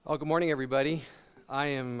Well, good morning, everybody. I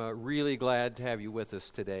am really glad to have you with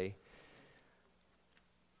us today.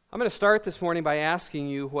 I'm going to start this morning by asking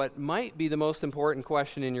you what might be the most important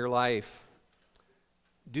question in your life.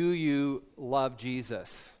 Do you love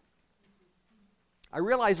Jesus? I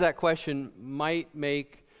realize that question might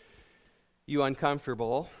make you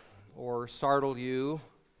uncomfortable or startle you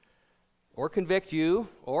or convict you,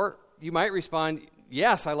 or you might respond,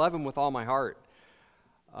 yes, I love him with all my heart.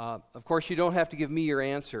 Of course, you don't have to give me your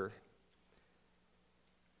answer.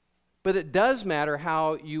 But it does matter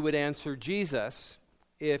how you would answer Jesus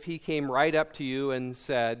if he came right up to you and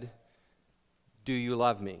said, do you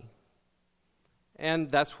love me? And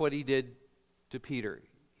that's what he did to Peter.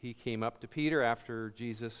 He came up to Peter after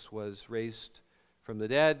Jesus was raised from the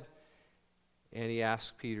dead, and he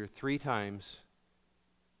asked Peter 3 times,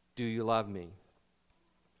 do you love me?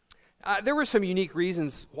 There were some unique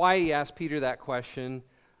reasons why he asked Peter that question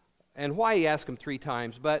and why he asked him 3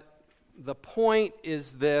 times, but the point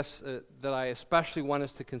is this that I especially want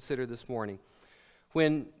us to consider this morning.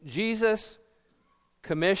 When Jesus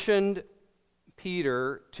commissioned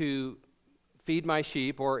Peter to feed my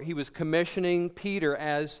sheep, or he was commissioning Peter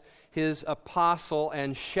as his apostle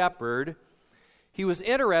and shepherd, he was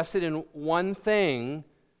interested in one thing: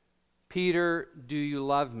 Peter, do you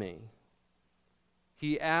love me?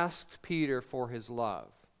 He asked Peter for his love,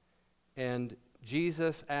 and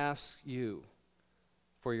Jesus asks you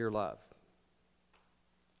for your love.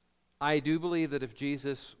 I do believe that if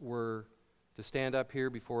Jesus were to stand up here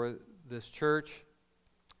before this church,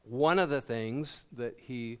 one of the things that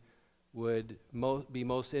he would be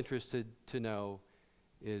most interested to know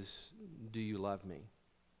is, do you love me?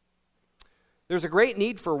 There's a great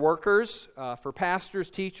need for workers, for pastors,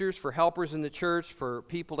 teachers, for helpers in the church, for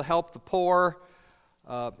people to help the poor,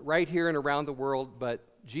 right here and around the world, but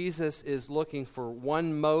Jesus is looking for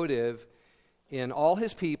one motive in all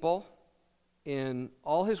his people, in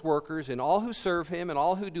all his workers, in all who serve him, and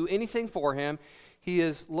all who do anything for him. He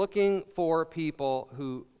is looking for people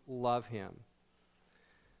who love him.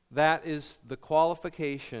 That is the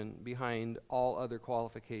qualification behind all other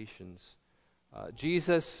qualifications.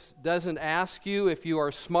 Jesus doesn't ask you if you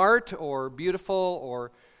are smart or beautiful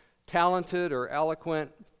or talented or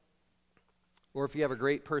eloquent, or if you have a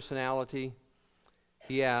great personality.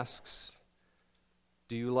 He asks,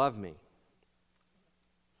 do you love me?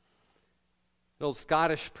 The old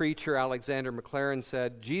Scottish preacher Alexander MacLaren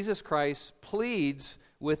said, Jesus Christ pleads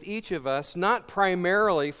with each of us, not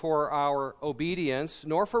primarily for our obedience,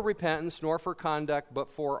 nor for repentance, nor for conduct, but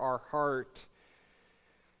for our heart.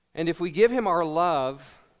 And if we give him our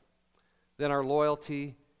love, then our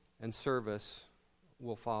loyalty and service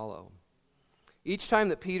will follow. Each time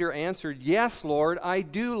that Peter answered, yes, Lord, I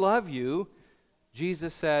do love you,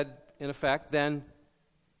 Jesus said, in effect, then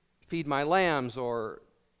feed my lambs, or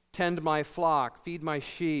tend my flock, feed my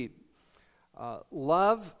sheep.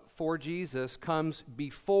 Love for Jesus comes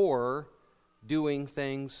before doing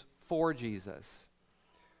things for Jesus.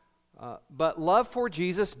 But love for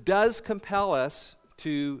Jesus does compel us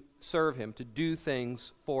to serve him, to do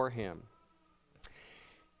things for him.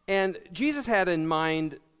 And Jesus had in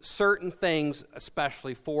mind certain things,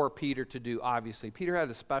 especially for Peter to do, obviously. Peter had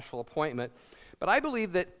a special appointment. But I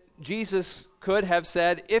believe that Jesus could have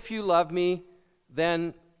said, if you love me,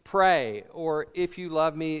 then pray. Or if you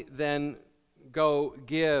love me, then go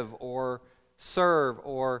give or serve.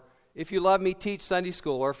 Or if you love me, teach Sunday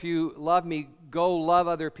school. Or if you love me, go love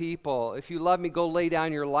other people. If you love me, go lay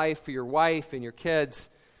down your life for your wife and your kids.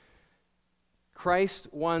 Christ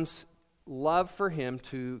wants love for him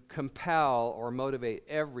to compel or motivate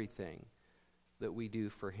everything that we do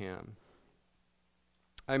for him.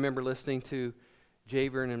 I remember listening to J.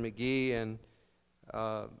 Vernon McGee, and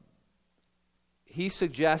he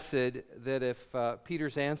suggested that if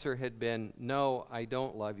Peter's answer had been, no, I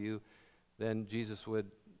don't love you, then Jesus would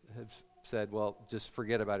have said, well, just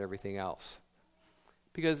forget about everything else.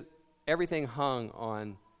 Because everything hung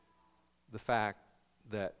on the fact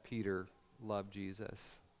that Peter loved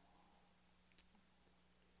Jesus.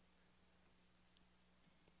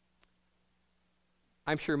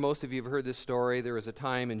 I'm sure most of you have heard this story. There was a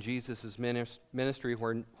time in Jesus' ministry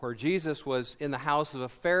where Jesus was in the house of a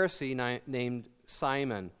Pharisee named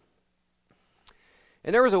Simon.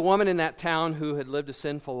 And there was a woman in that town who had lived a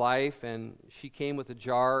sinful life, and she came with a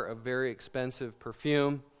jar of very expensive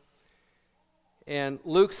perfume. And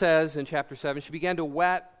Luke says in chapter 7, she began to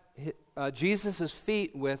wet Jesus'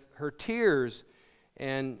 feet with her tears,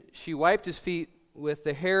 and she wiped his feet with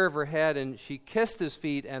the hair of her head, and she kissed his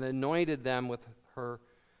feet and anointed them with her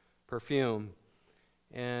perfume.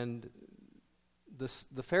 And the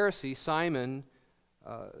Pharisee, Simon,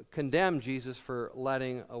 condemn Jesus for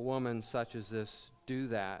letting a woman such as this do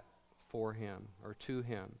that for him or to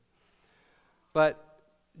him. But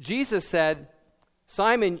Jesus said,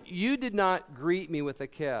 "Simon, you did not greet me with a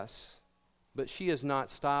kiss, but she has not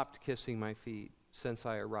stopped kissing my feet since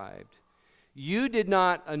I arrived. You did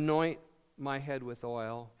not anoint my head with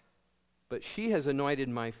oil, but she has anointed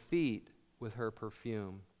my feet with her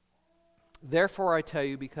perfume. Therefore I tell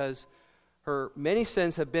you, because her many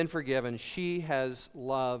sins have been forgiven, she has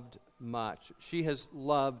loved much. She has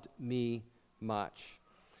loved me much."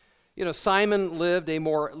 You know, Simon lived a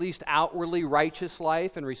more, at least outwardly righteous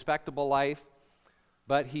life and respectable life,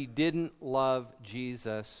 but he didn't love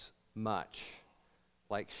Jesus much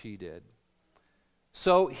like she did.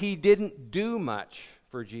 So he didn't do much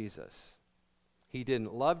for Jesus. He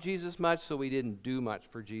didn't love Jesus much, so he didn't do much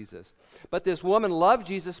for Jesus. But this woman loved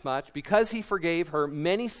Jesus much because he forgave her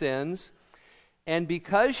many sins, and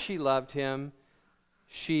because she loved him,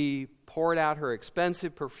 she poured out her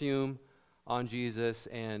expensive perfume on Jesus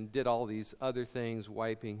and did all these other things,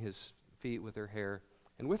 wiping his feet with her hair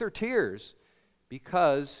and with her tears,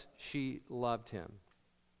 because she loved him.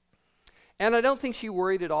 And I don't think she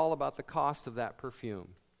worried at all about the cost of that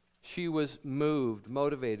perfume. She was moved,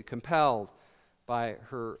 motivated, compelled by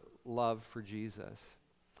her love for Jesus.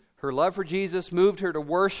 Her love for Jesus moved her to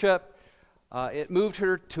worship. It moved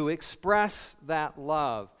her to express that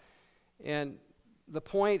love. And the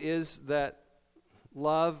point is that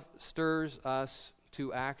love stirs us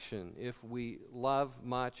to action. If we love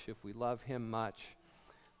much, if we love him much,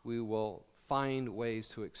 we will find ways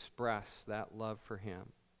to express that love for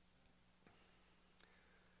him.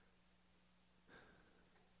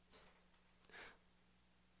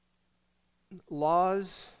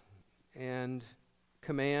 Laws and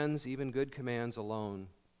commands, even good commands alone,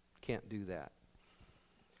 can't do that.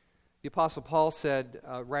 The Apostle Paul said,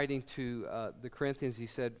 writing to the Corinthians, he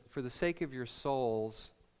said, "For the sake of your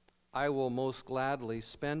souls, I will most gladly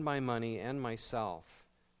spend my money and myself.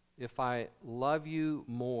 If I love you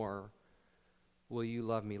more, will you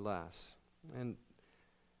love me less?" And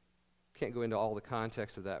can't go into all the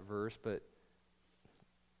context of that verse, but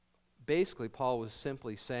basically Paul was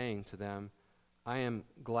simply saying to them, I am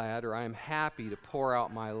glad, or I am happy to pour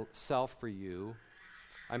out myself for you.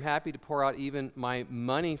 I'm happy to pour out even my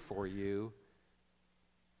money for you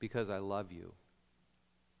because I love you.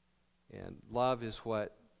 And love is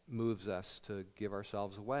what moves us to give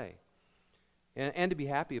ourselves away. And to be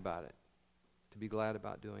happy about it, to be glad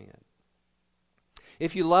about doing it.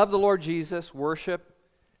 If you love the Lord Jesus, worship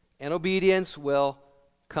and obedience will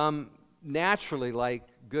come naturally,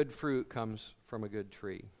 like good fruit comes from a good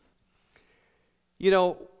tree. You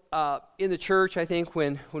know, in the church, I think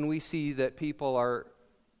when we see that people are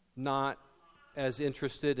not as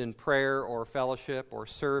interested in prayer or fellowship or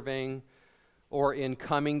serving or in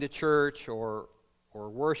coming to church or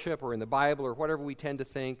worship or in the Bible or whatever we tend to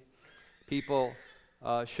think people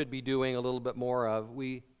should be doing a little bit more of,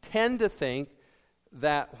 we tend to think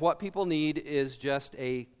that what people need is just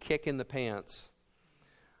a kick in the pants.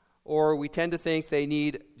 Or we tend to think they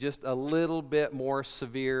need just a little bit more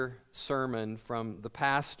severe sermon from the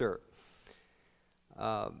pastor.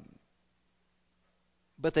 But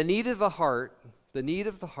the need of the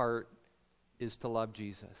heart is to love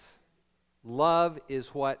Jesus. Love is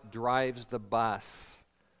what drives the bus.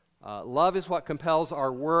 Love is what compels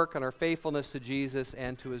our work and our faithfulness to Jesus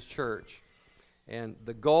and to his church. And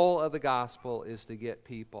the goal of the gospel is to get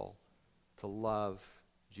people to love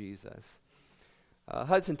Jesus.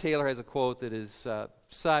 Hudson Taylor has a quote that is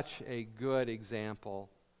such a good example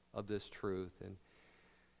of this truth. And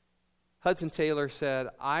Hudson Taylor said,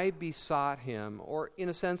 I besought him, or in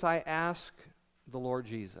a sense I asked the Lord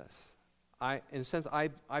Jesus. I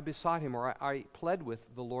besought him, or I pled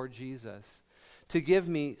with the Lord Jesus to give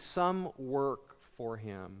me some work for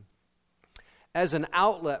him as an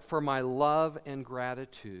outlet for my love and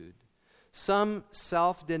gratitude. Some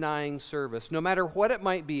self-denying service, no matter what it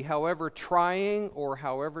might be, however trying or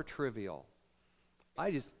however trivial.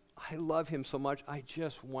 I love him so much, I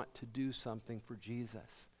just want to do something for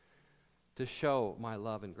Jesus to show my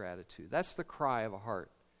love and gratitude. That's the cry of a heart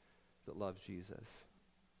that loves Jesus.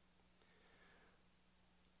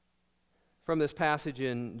 From this passage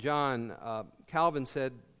in John, Calvin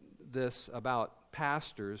said this about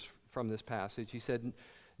pastors from this passage. He said,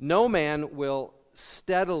 "No man will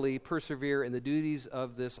steadily persevere in the duties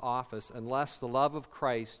of this office unless the love of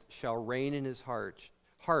Christ shall reign in his heart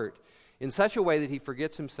in such a way that he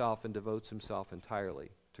forgets himself and devotes himself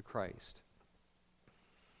entirely to Christ."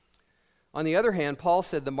 On the other hand, Paul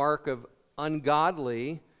said the mark of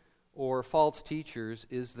ungodly or false teachers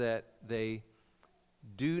is that they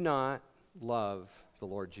do not love the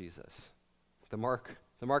Lord Jesus. The mark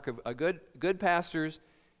of a good pastors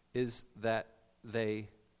is that they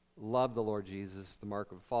love the Lord Jesus. The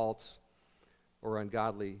mark of false or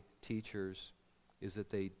ungodly teachers is that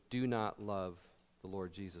they do not love the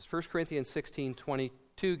Lord Jesus. 1 Corinthians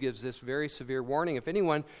 16:22 gives this very severe warning. If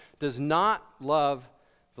anyone does not love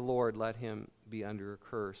the Lord, let him be under a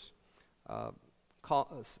curse.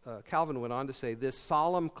 Calvin went on to say, this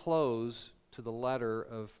solemn close to the letter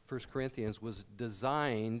of 1 Corinthians was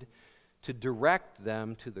designed to direct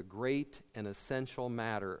them to the great and essential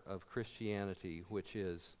matter of Christianity, which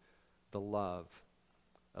is the love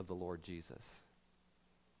of the Lord Jesus.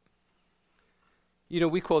 You know,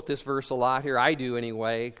 we quote this verse a lot here. I do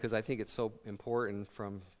anyway, because I think it's so important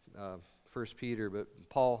from 1 Peter. But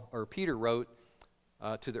Peter wrote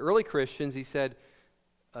to the early Christians, he said,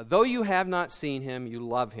 though you have not seen him, you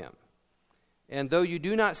love him. And though you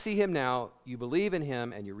do not see him now, you believe in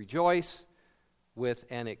him and you rejoice with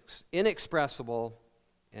an inexpressible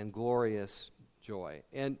and glorious joy.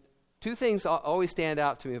 And two things always stand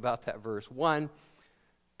out to me about that verse. One,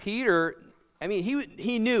 Peter,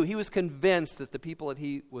 he knew, he was convinced that the people that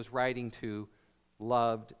he was writing to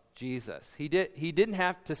loved Jesus. He didn't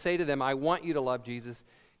have to say to them, I want you to love Jesus.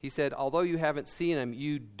 He said, although you haven't seen him,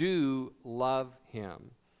 you do love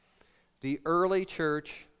him. The early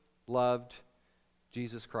church loved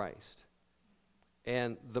Jesus Christ.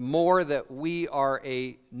 And the more that we are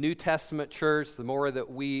a New Testament church, the more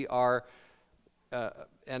that we are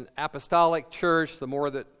an apostolic church, the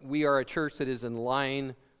more that we are a church that is in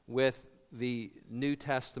line with the New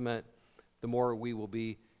Testament, the more we will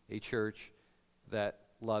be a church that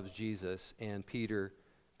loves Jesus. And Peter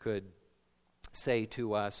could say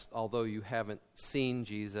to us, although you haven't seen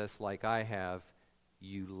Jesus like I have,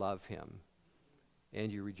 you love him,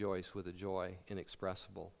 and you rejoice with a joy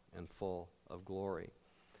inexpressible and full of glory.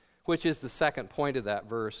 Which is the second point of that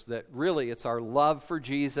verse, that really it's our love for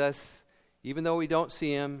Jesus, even though we don't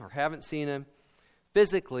see him or haven't seen him.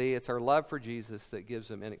 Physically, it's our love for Jesus that gives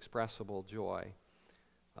him inexpressible joy,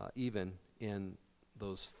 even in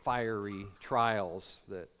those fiery trials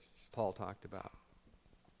that Paul talked about.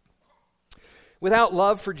 Without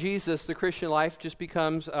love for Jesus, the Christian life just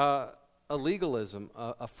becomes a legalism,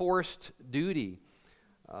 a forced duty.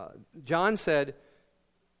 John said,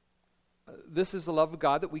 this is the love of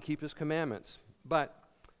God, that we keep his commandments. But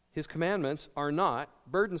his commandments are not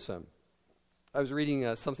burdensome. I was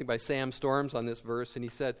reading something by Sam Storms on this verse, and he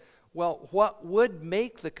said, well, what would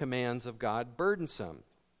make the commands of God burdensome?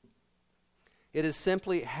 It is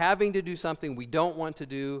simply having to do something we don't want to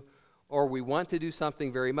do, or we want to do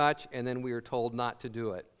something very much, and then we are told not to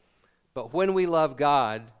do it. But when we love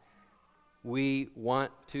God, we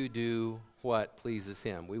want to do what pleases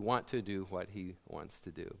him. We want to do what he wants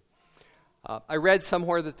to do. I read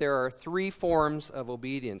somewhere that there are three forms of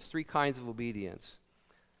obedience, three kinds of obedience.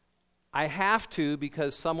 I have to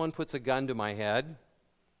because someone puts a gun to my head,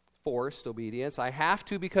 forced obedience. I have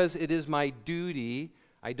to because it is my duty.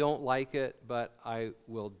 I don't like it, but I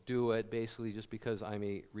will do it basically just because I'm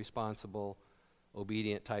a responsible,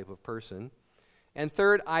 obedient type of person. And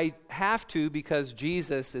third, I have to because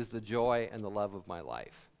Jesus is the joy and the love of my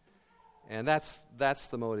life. And that's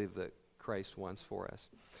the motive that Christ wants for us.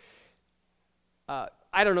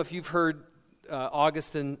 I don't know if you've heard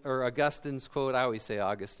Augustine's quote. I always say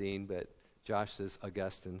Augustine, but Josh says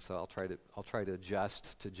Augustine, so I'll try to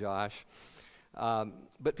adjust to Josh.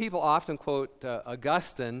 But people often quote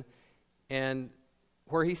Augustine, and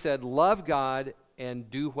where he said, "Love God and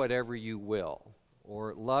do whatever you will,"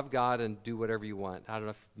 or "Love God and do whatever you want." I don't know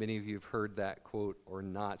if many of you have heard that quote or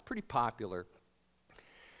not. It's pretty popular,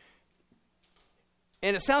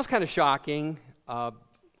 and it sounds kind of shocking.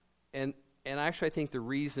 And actually, I think the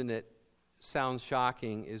reason it sounds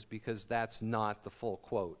shocking is because that's not the full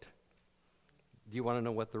quote. Do you want to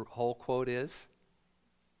know what the whole quote is?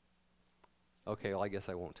 Okay, well, I guess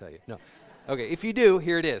I won't tell you. No. Okay, if you do,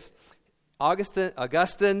 here it is.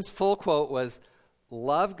 Augustine's full quote was,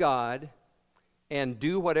 "Love God and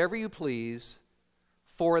do whatever you please,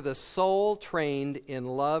 for the soul trained in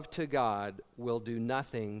love to God will do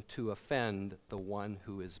nothing to offend the one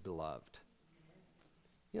who is beloved."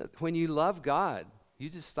 You know, when you love God, you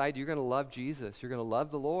decide you're going to love Jesus, you're going to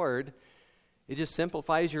love the Lord. It just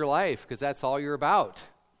simplifies your life because that's all you're about.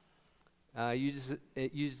 You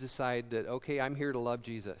just decide that, okay, I'm here to love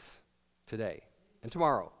Jesus today and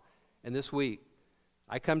tomorrow and this week.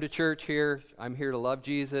 I come to church here, I'm here to love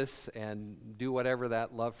Jesus and do whatever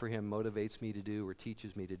that love for him motivates me to do or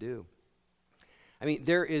teaches me to do. I mean,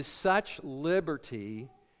 there is such liberty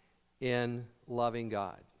in loving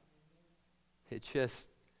God. It just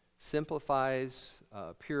simplifies,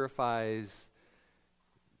 purifies,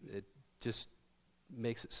 it just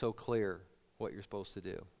makes it so clear what you're supposed to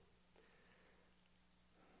do.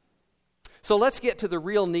 So let's get to the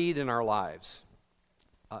real need in our lives.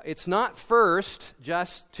 It's not first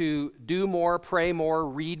just to do more, pray more,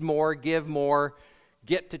 read more, give more,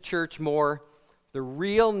 get to church more. The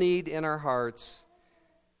real need in our hearts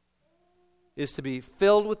is to be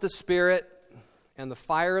filled with the Spirit and the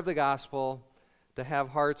fire of the gospel, to have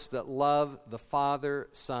hearts that love the Father,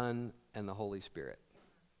 Son, and the Holy Spirit.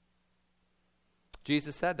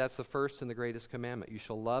 Jesus said that's the first and the greatest commandment. You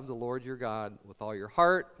shall love the Lord your God with all your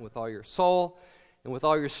heart, with all your soul, and with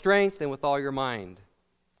all your strength, and with all your mind.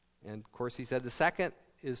 And of course, he said the second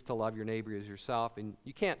is to love your neighbor as yourself. And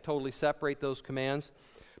you can't totally separate those commands,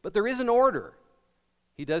 but there is an order.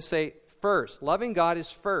 He does say first. Loving God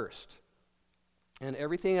is first, and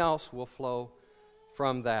everything else will flow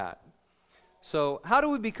from that. So how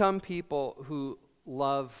do we become people who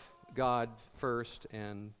love God first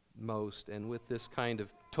and most, and with this kind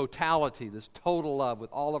of totality, this total love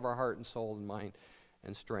with all of our heart and soul and mind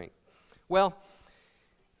and strength? Well,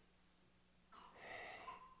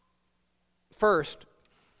 first,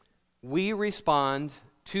 we respond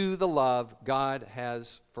to the love God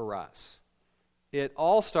has for us. It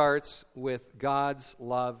all starts with God's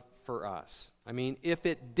love for us. I mean, if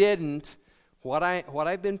it didn't, what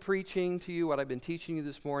I've been preaching to you, what I've been teaching you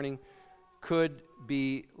this morning, could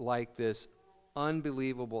be like this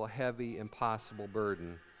unbelievable, heavy, impossible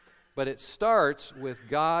burden. But it starts with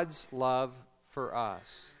God's love for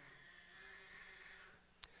us.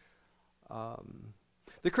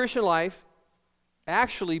 The Christian life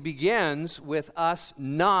actually begins with us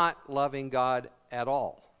not loving God at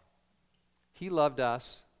all. He loved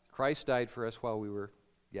us. Christ died for us while we were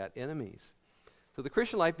yet enemies. So the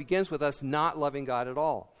Christian life begins with us not loving God at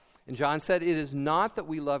all. And John said, it is not that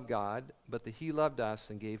we love God, but that he loved us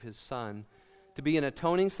and gave his Son to be an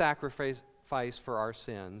atoning sacrifice for our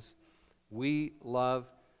sins. We love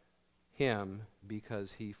him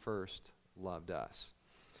because he first loved us.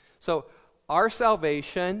 So our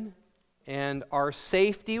salvation and our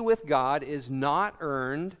safety with God is not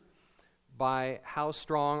earned by how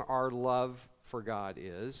strong our love for God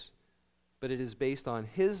is, but it is based on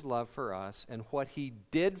his love for us and what he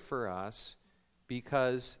did for us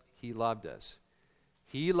because he loved us.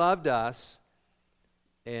 He loved us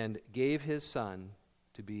and gave his Son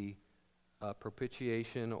to be a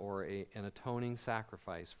propitiation or an atoning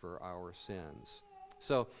sacrifice for our sins.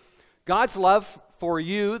 So God's love for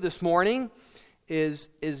you this morning is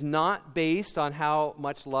not based on how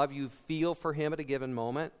much love you feel for him at a given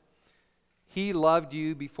moment. He loved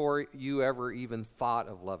you before you ever even thought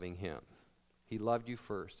of loving him. He loved you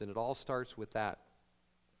first, and it all starts with that.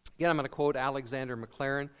 Again, I'm going to quote Alexander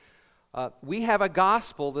Maclaren. We have a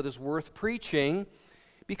gospel that is worth preaching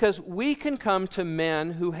because we can come to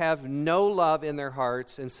men who have no love in their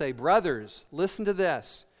hearts and say, brothers, listen to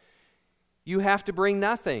this. You have to bring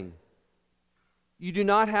nothing. You do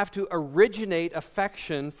not have to originate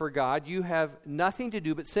affection for God. You have nothing to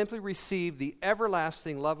do but simply receive the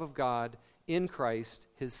everlasting love of God in Christ,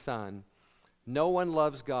 his Son. No one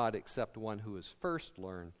loves God except one who has first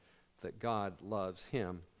learned that God loves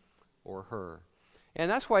him or her. And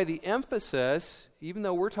that's why the emphasis, even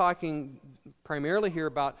though we're talking primarily here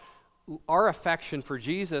about our affection for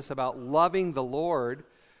Jesus, about loving the Lord,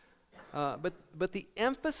 but the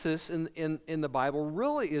emphasis in the Bible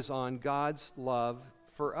really is on God's love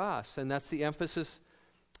for us. And that's the emphasis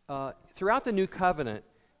throughout the New Covenant,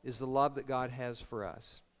 is the love that God has for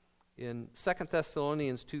us. In 2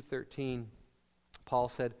 Thessalonians 2:13, Paul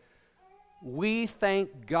said, "We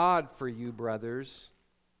thank God for you, brothers,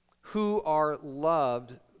 who are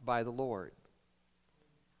loved by the Lord."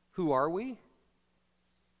 Who are we?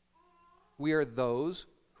 We are those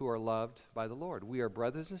who are loved by the Lord. We are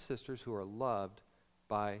brothers and sisters who are loved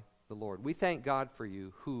by the Lord. We thank God for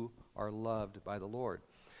you who are loved by the Lord.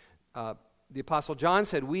 The Apostle John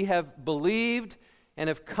said, "We have believed and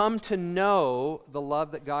have come to know the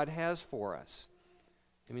love that God has for us."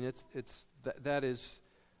 I mean, that's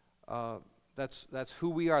who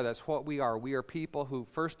we are. That's what we are. We are people who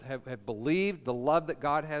first have believed the love that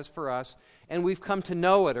God has for us, and we've come to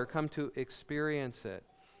know it or come to experience it.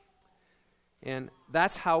 And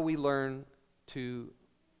that's how we learn to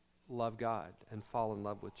love God and fall in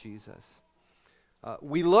love with Jesus.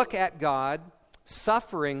 We look at God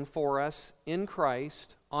suffering for us in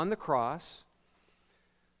Christ on the cross.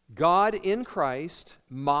 God in Christ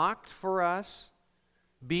mocked for us,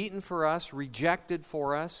 beaten for us, rejected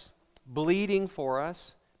for us, bleeding for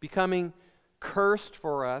us, becoming cursed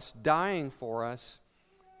for us, dying for us,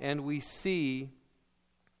 and we see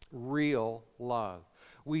real love.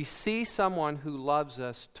 We see someone who loves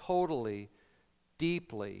us totally,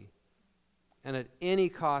 deeply, and at any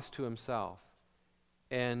cost to himself.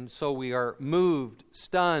 And so we are moved,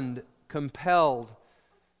 stunned, compelled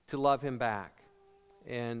to love him back.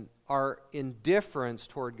 And our indifference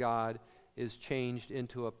toward God is changed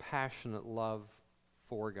into a passionate love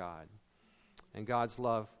for God. And God's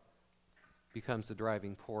love becomes the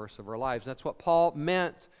driving force of our lives. That's what Paul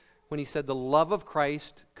meant when he said the love of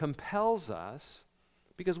Christ compels us,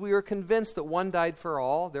 because we are convinced that one died for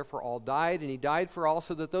all, therefore all died, and he died for all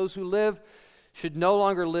so that those who live should no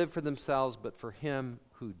longer live for themselves, but for him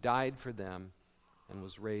who died for them and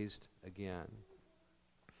was raised again.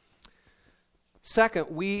 Second,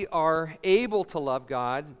 we are able to love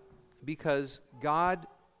God because God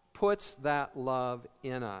puts that love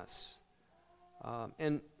in us.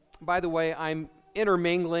 And by the way, I'm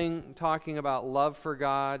intermingling, talking about love for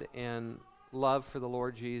God and love for the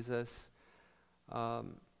Lord Jesus.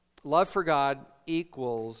 Love for God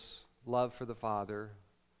equals love for the Father,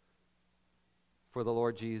 for the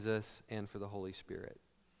Lord Jesus, and for the Holy Spirit.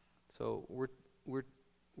 So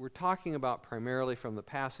we're talking about primarily from the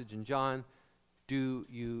passage in John, do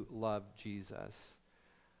you love Jesus?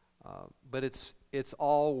 But it's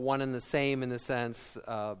all one and the same in the sense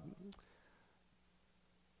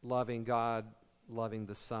loving God, loving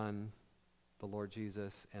the Son, the Lord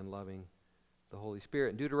Jesus, and loving the Holy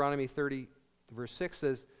Spirit. Deuteronomy 30, verse 6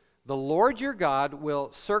 says, "The Lord your God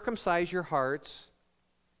will circumcise your hearts,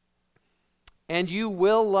 and you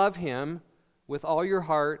will love him with all your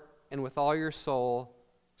heart and with all your soul,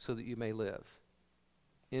 so that you may live."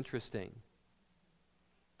 Interesting.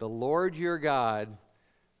 The Lord your God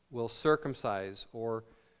will circumcise or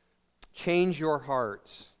change your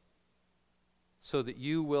hearts so that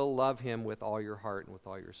you will love him with all your heart and with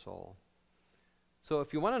all your soul. So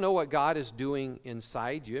if you want to know what God is doing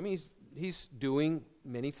inside you, I mean, he's doing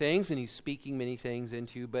many things and he's speaking many things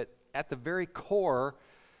into you, but at the very core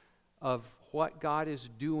of what God is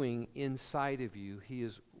doing inside of you, he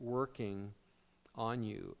is working on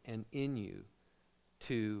you and in you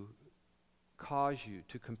to cause you,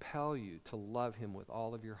 to compel you to love him with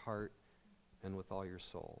all of your heart and with all your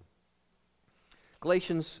soul.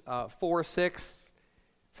 Galatians 4:6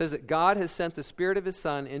 says that God has sent the Spirit of his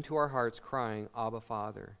Son into our hearts, crying, "Abba,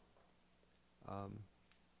 Father."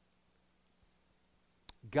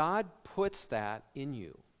 God puts that in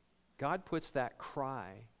you. God puts that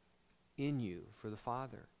cry in you for the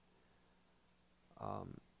Father.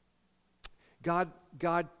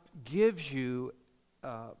 God gives you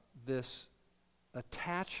this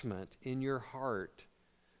attachment in your heart,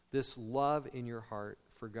 this love in your heart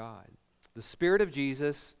for God. The Spirit of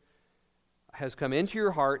Jesus has come into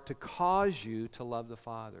your heart to cause you to love the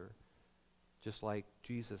Father, just like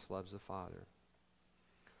Jesus loves the Father.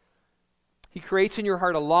 He creates in your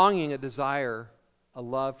heart a longing, a desire, a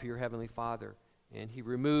love for your Heavenly Father, and he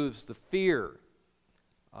removes the fear,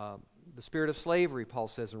 the spirit of slavery, Paul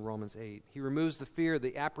says in Romans 8. He removes the fear,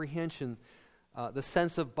 the apprehension, the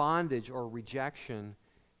sense of bondage or rejection,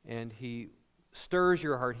 and he stirs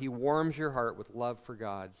your heart, he warms your heart with love for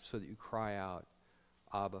God so that you cry out,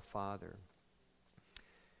 "Abba, Father."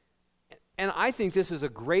 And I think this is a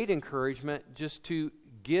great encouragement just to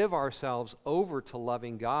give ourselves over to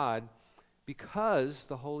loving God, because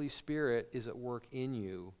the Holy Spirit is at work in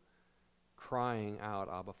you, crying out,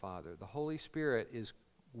 "Abba, Father." The Holy Spirit is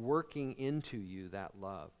working into you that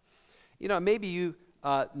love. You know, maybe you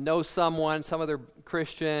know someone, some other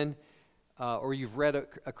Christian, or you've read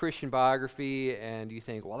a Christian biography and you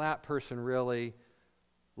think, well, that person really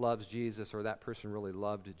loves Jesus, or that person really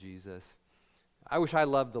loved Jesus. I wish I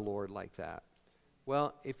loved the Lord like that.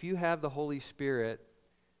 Well, if you have the Holy Spirit,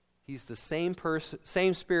 he's the same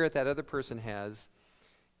Spirit that other person has,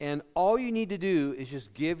 and all you need to do is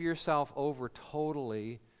just give yourself over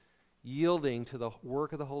totally, yielding to the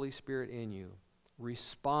work of the Holy Spirit in you.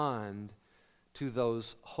 Respond to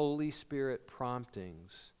those Holy Spirit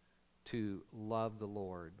promptings to love the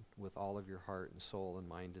Lord with all of your heart and soul and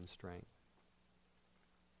mind and strength.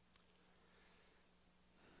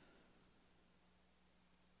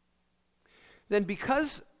 Then,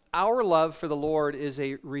 because our love for the Lord is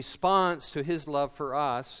a response to his love for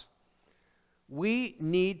us, we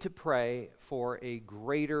need to pray for a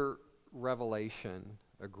greater revelation,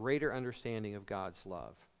 a greater understanding of God's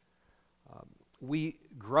love. We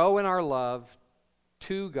grow in our love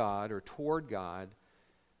to God or toward God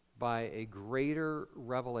by a greater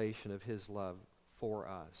revelation of his love for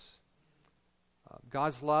us.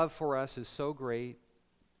 God's love for us is so great.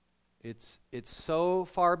 It's so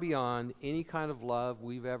far beyond any kind of love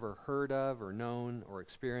we've ever heard of or known or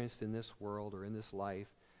experienced in this world or in this life,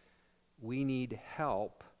 we need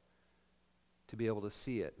help to be able to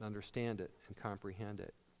see it and understand it and comprehend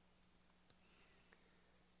it.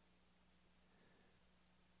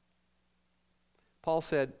 Paul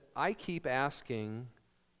said, I keep asking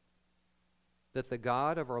that the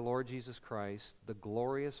God of our Lord Jesus Christ, the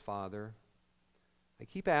glorious Father, I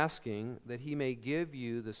keep asking that he may give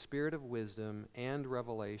you the spirit of wisdom and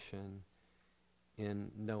revelation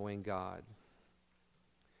in knowing God.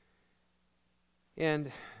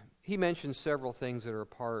 And he mentions several things that are a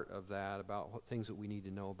part of that, about things that we need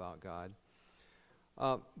to know about God.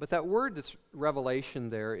 But that word that's revelation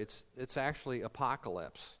there, it's actually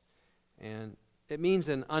apocalypse. And it means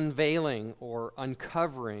an unveiling or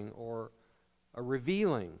uncovering or a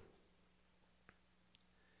revealing.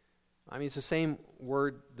 I mean, it's the same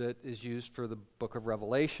word that is used for the book of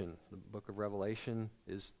Revelation. The book of Revelation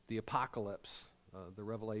is the apocalypse, the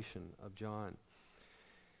revelation of John.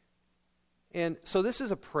 And so this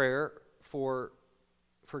is a prayer for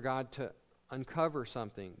God to uncover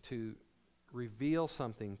something, to reveal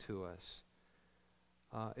something to us.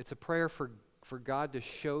 It's a prayer for God to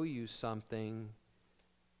show you something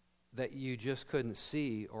that you just couldn't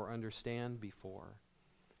see or understand before.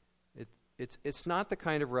 It's not the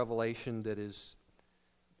kind of revelation that is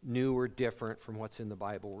new or different from what's in the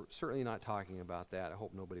Bible. We're certainly not talking about that. I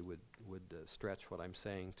hope nobody would stretch what I'm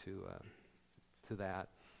saying to that.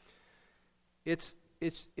 It's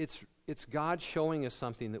God showing us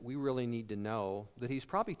something that we really need to know, that he's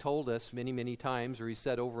probably told us many, many times, or he's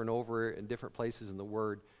said over and over in different places in the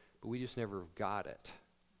Word, but we just never got it.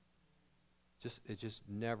 We just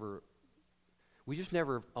never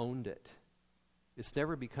have owned it. It's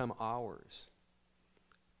never become ours.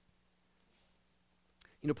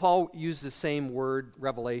 You know, Paul used the same word,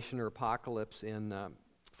 revelation or apocalypse, in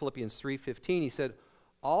Philippians 3:15. He said,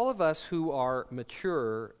 all of us who are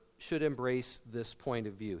mature should embrace this point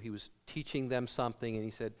of view. He was teaching them something, and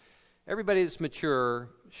he said, everybody that's mature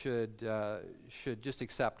should just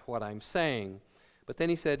accept what I'm saying. But then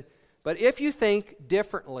he said, but if you think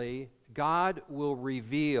differently, God will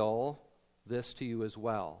reveal this to you as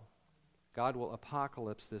well. God will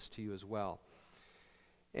apocalypse this to you as well.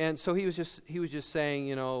 And so he was just saying,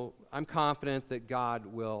 you know, I'm confident that God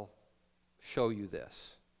will show you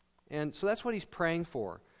this. And so that's what he's praying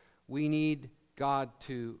for. We need God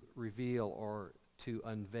to reveal or to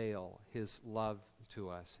unveil his love to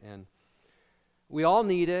us. And we all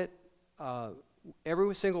need it,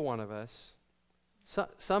 every single one of us.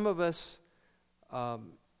 Some of us, for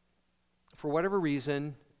whatever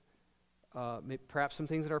reason, perhaps some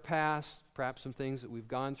things in our past, perhaps some things that we've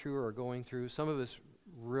gone through or are going through, some of us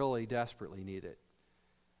really desperately need it.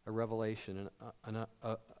 A revelation, an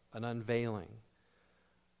unveiling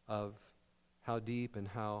of how deep and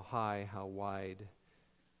how high, how wide,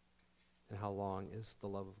 and how long is the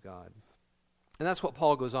love of God. And that's what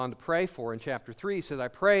Paul goes on to pray for in chapter 3. He says, I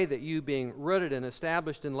pray that you, being rooted and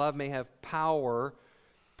established in love, may have power,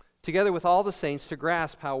 together with all the saints, to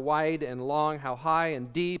grasp how wide and long, how high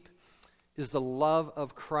and deep is the love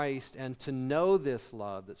of Christ, and to know this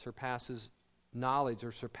love that surpasses knowledge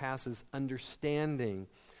or surpasses understanding,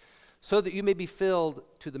 so that you may be filled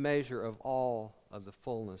to the measure of all of the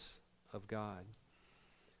fullness of God.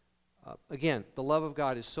 Again, the love of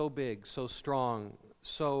God is so big, so strong,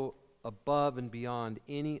 so above and beyond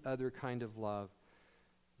any other kind of love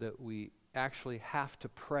that we actually have to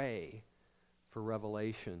pray for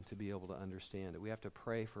revelation to be able to understand it. We have to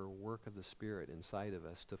pray for a work of the Spirit inside of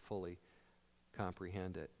us to fully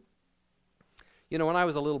comprehend it. You know, when I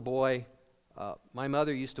was a little boy, my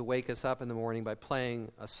mother used to wake us up in the morning by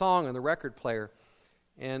playing a song on the record player.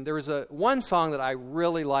 And there was one song that I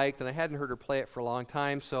really liked, and I hadn't heard her play it for a long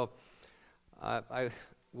time, so I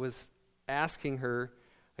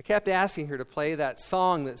kept asking her to play that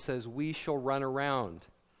song that says, "We Shall Run Around."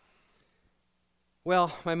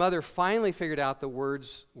 Well, my mother finally figured out the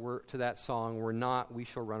words to that song were not, "We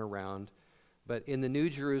shall run around," but "In the New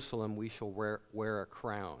Jerusalem, we shall wear a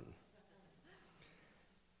crown."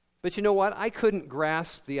 But you know what? I couldn't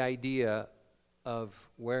grasp the idea of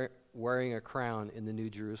wearing a crown in the New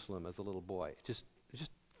Jerusalem as a little boy. It was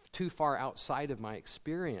just too far outside of my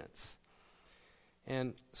experience.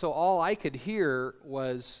 And so all I could hear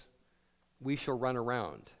was, "We shall run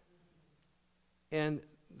around." And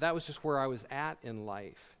that was just where I was at in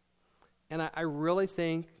life. And I really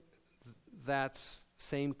think that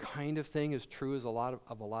same kind of thing is true as a lot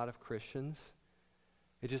of Christians.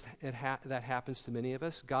 That happens to many of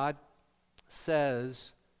us. God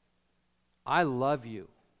says, "I love you."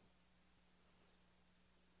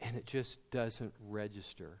 And it just doesn't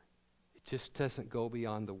register. It just doesn't go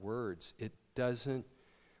beyond the words. It doesn't,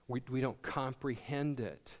 we don't comprehend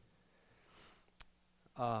it.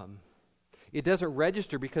 it doesn't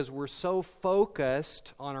register because we're so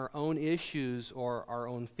focused on our own issues or our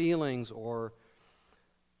own feelings or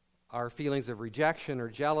our feelings of rejection or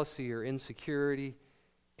jealousy or insecurity,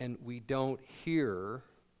 and we don't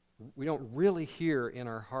really hear in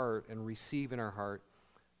our heart and receive in our heart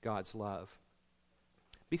God's love.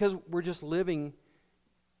 Because we're just living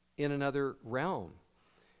in another realm.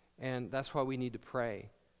 And that's why we need to pray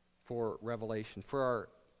for revelation, for our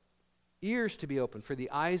ears to be open, for the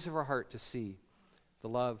eyes of our heart to see the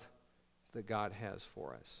love that God has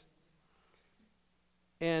for us.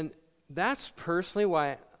 And that's personally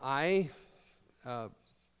why I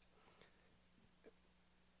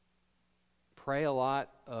pray a lot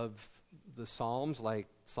of the Psalms, like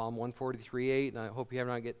Psalm 143:8, and I hope you have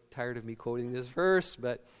not get tired of me quoting this verse,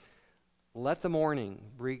 but let the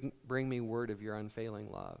morning bring me word of your unfailing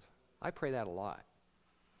love. I pray that a lot.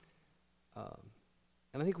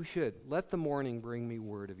 And I think we should. Let the morning bring me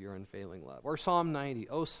word of your unfailing love. Or Psalm 90,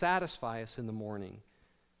 oh, satisfy us in the morning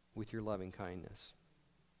with your loving kindness.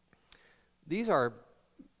 These are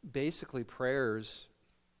basically prayers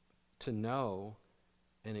to know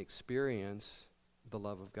and experience the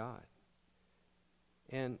love of God.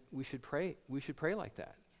 And we should pray like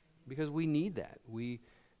that because we need that. We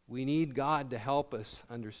need God to help us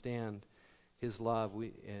understand his love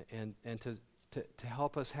and to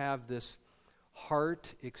help us have this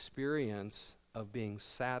heart experience of being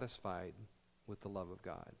satisfied with the love of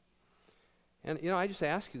God. And, I just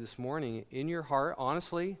ask you this morning, in your heart,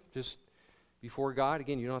 honestly, just before God,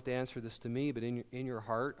 again, you don't have to answer this to me, but in your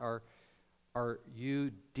heart, are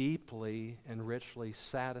you deeply and richly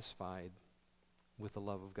satisfied with the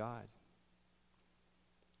love of God?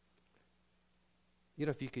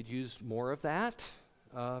 If you could use more of that,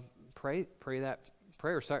 pray that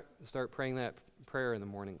prayer. Start praying that prayer in the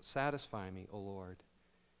morning. Satisfy me, O Lord,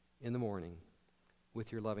 in the morning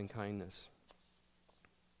with your loving kindness.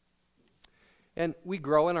 And we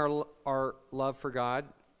grow in our love for God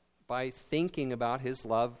by thinking about his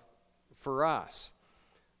love for us,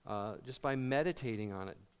 just by meditating on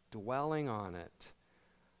it, dwelling on it.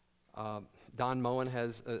 Don Moen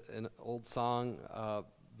has an old song,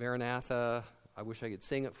 Maranatha. I wish I could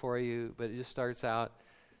sing it for you, but it just starts out,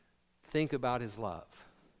 think about his love.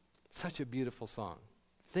 Such a beautiful song.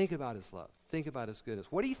 Think about his love. Think about his goodness.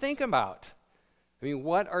 What do you think about?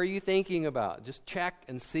 What are you thinking about? Just check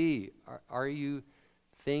and see. Are you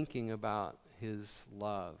thinking about his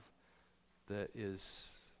love that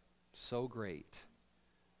is so great?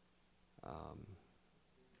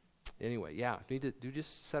 Anyway, we need to do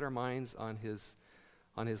just set our minds on his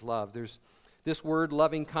love. There's this word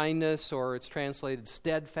loving kindness, or it's translated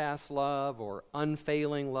steadfast love or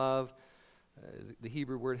unfailing love. The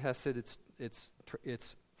Hebrew word hesed,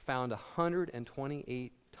 it's found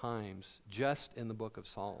 128 times just in the book of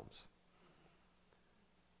Psalms.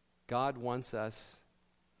 God wants us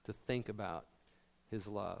to think about his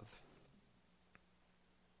love.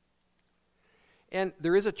 And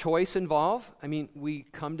there is a choice involved. We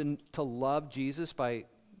come to love Jesus by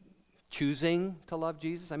choosing to love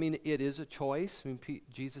Jesus. It is a choice.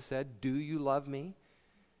 Jesus said, do you love me?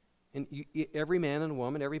 And every man and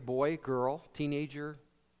woman, every boy, girl, teenager,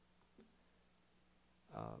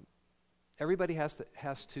 everybody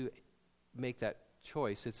has to make that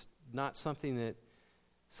choice. It's not something that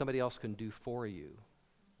somebody else can do for you.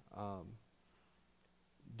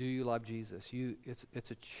 Do you love Jesus?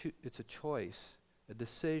 It's a choice, a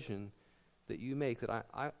decision that you make that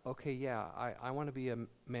I want to be a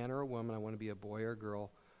man or a woman. I want to be a boy or a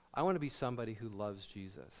girl. I want to be somebody who loves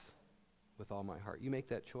Jesus with all my heart. You make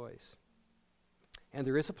that choice. And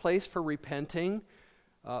there is a place for repenting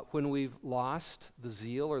when we've lost the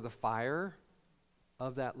zeal or the fire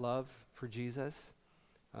of that love for Jesus.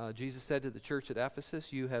 Jesus said to the church at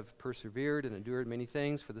Ephesus, you have persevered and endured many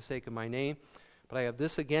things for the sake of my name, but I have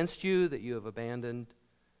this against you, that you have abandoned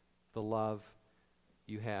the love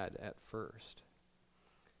you had at first.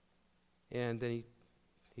 And then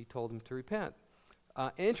he told them to repent.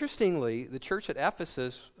 Interestingly, the church at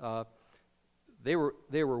Ephesus, they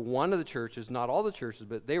were one of the churches, not all the churches,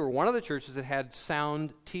 but they were one of the churches that had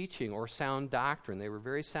sound teaching or sound doctrine. They were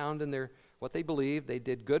very sound in what they believed. They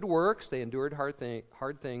did good works. They endured hard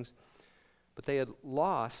things. But they had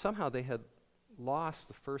lost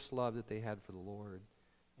the first love that they had for the Lord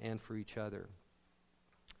and for each other.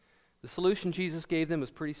 The solution Jesus gave them was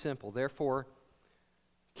pretty simple. Therefore,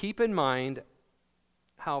 keep in mind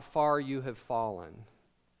how far you have fallen.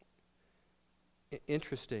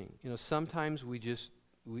 Interesting. Sometimes we just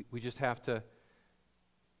have to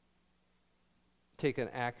take an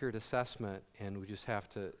accurate assessment, and we just have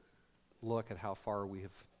to look at how far we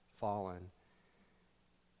have fallen.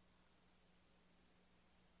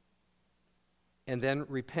 and then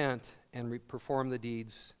repent and perform the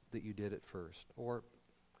deeds that you did at first. Or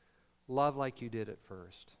love like you did at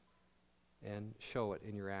first and show it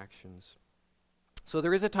in your actions. So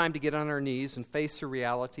there is a time to get on our knees and face the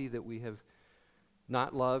reality that we have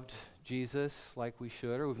not loved Jesus like we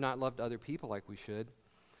should, or we've not loved other people like we should,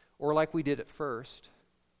 or like we did at first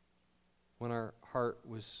when our heart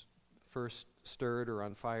was first stirred or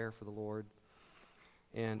on fire for the Lord.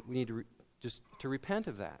 And we need to just to repent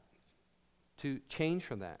of that, to change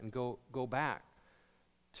from that and go back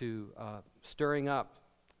to stirring up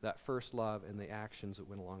that first love and the actions that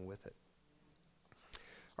went along with it.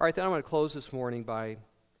 All right, then I'm going to close this morning by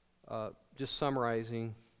just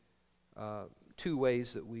summarizing two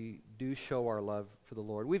ways that we do show our love for the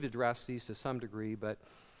Lord. We've addressed these to some degree, but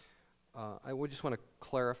I would just want to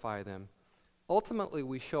clarify them. Ultimately,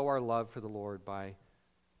 we show our love for the Lord by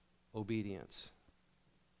obedience.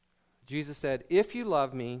 Jesus said, "If you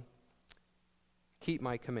love me, keep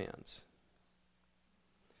my commands."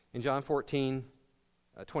 In John 14,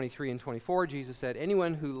 23 and 24, Jesus said,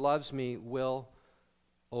 "Anyone who loves me will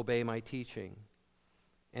obey my teaching,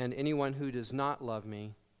 and anyone who does not love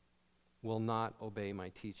me will not obey my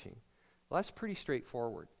teaching." Well, that's pretty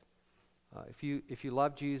straightforward. If you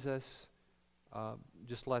love Jesus,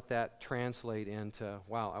 just let that translate into,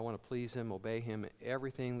 wow, I want to please him, obey him,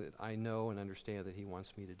 everything that I know and understand that he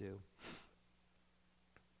wants me to do.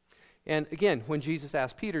 And again, when Jesus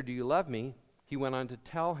asked Peter, "Do you love me?" he went on to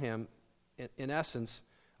tell him, in essence,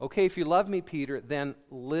 okay, if you love me, Peter, then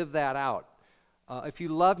live that out. If you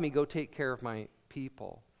love me, go take care of my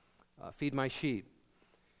people. Feed my sheep.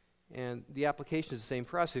 And the application is the same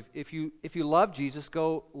for us. If you love Jesus,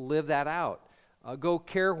 go live that out. Go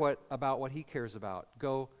care about what he cares about.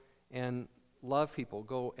 Go and love people.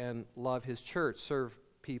 Go and love his church. Serve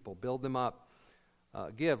people. Build them up.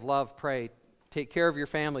 Give, love, pray. Take care of your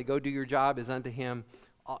family. Go do your job as unto him.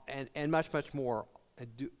 And much, much more.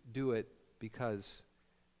 Do it because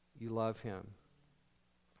you love him.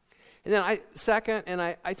 And then second, and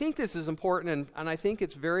I think this is important, and I think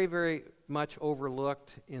it's very, very much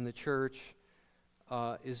overlooked in the church,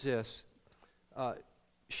 is this.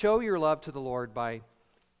 Show your love to the Lord by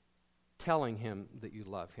telling him that you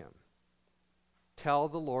love him. Tell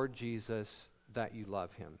the Lord Jesus that you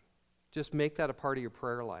love him. Just make that a part of your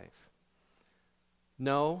prayer life.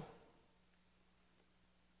 No.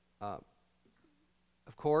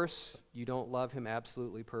 Of course, you don't love him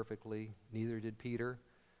absolutely perfectly. Neither did Peter.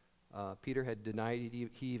 Peter had denied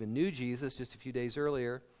he even knew Jesus just a few days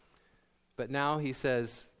earlier. But now he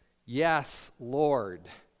says, "Yes, Lord,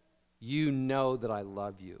 you know that I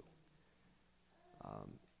love you."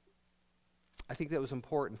 I think that was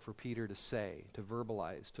important for Peter to say, to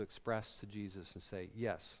verbalize, to express to Jesus and say,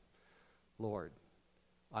 "Yes, Lord,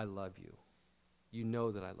 I love you. You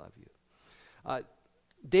know that I love you."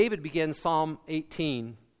 David begins Psalm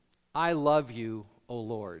 18, "I love you, O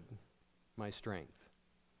Lord, my strength."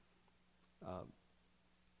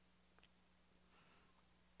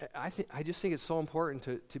 I just think it's so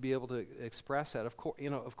important to be able to express that. Of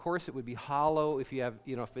course, it would be hollow if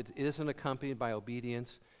if it isn't accompanied by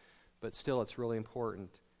obedience, but still, it's really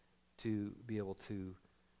important to be able to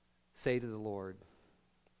say to the Lord,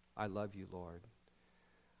 "I love you, Lord."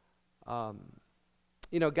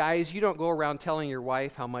 Guys, you don't go around telling your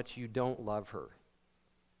wife how much you don't love her,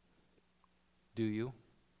 do you?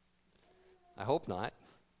 I hope not.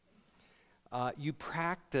 You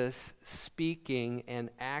practice speaking and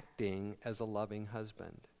acting as a loving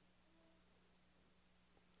husband.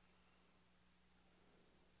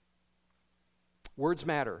 Words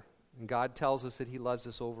matter, and God tells us that he loves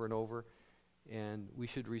us over and over, and we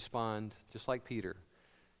should respond just like Peter,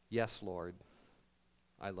 "Yes, Lord,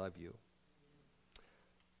 I love you."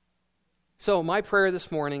 So my prayer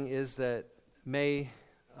this morning is that may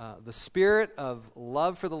the spirit of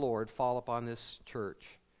love for the Lord fall upon this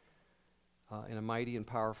church in a mighty and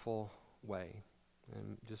powerful way.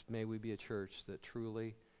 And just may we be a church that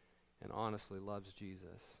truly and honestly loves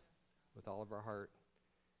Jesus with all of our heart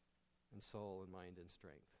and soul and mind and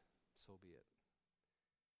strength. So be it.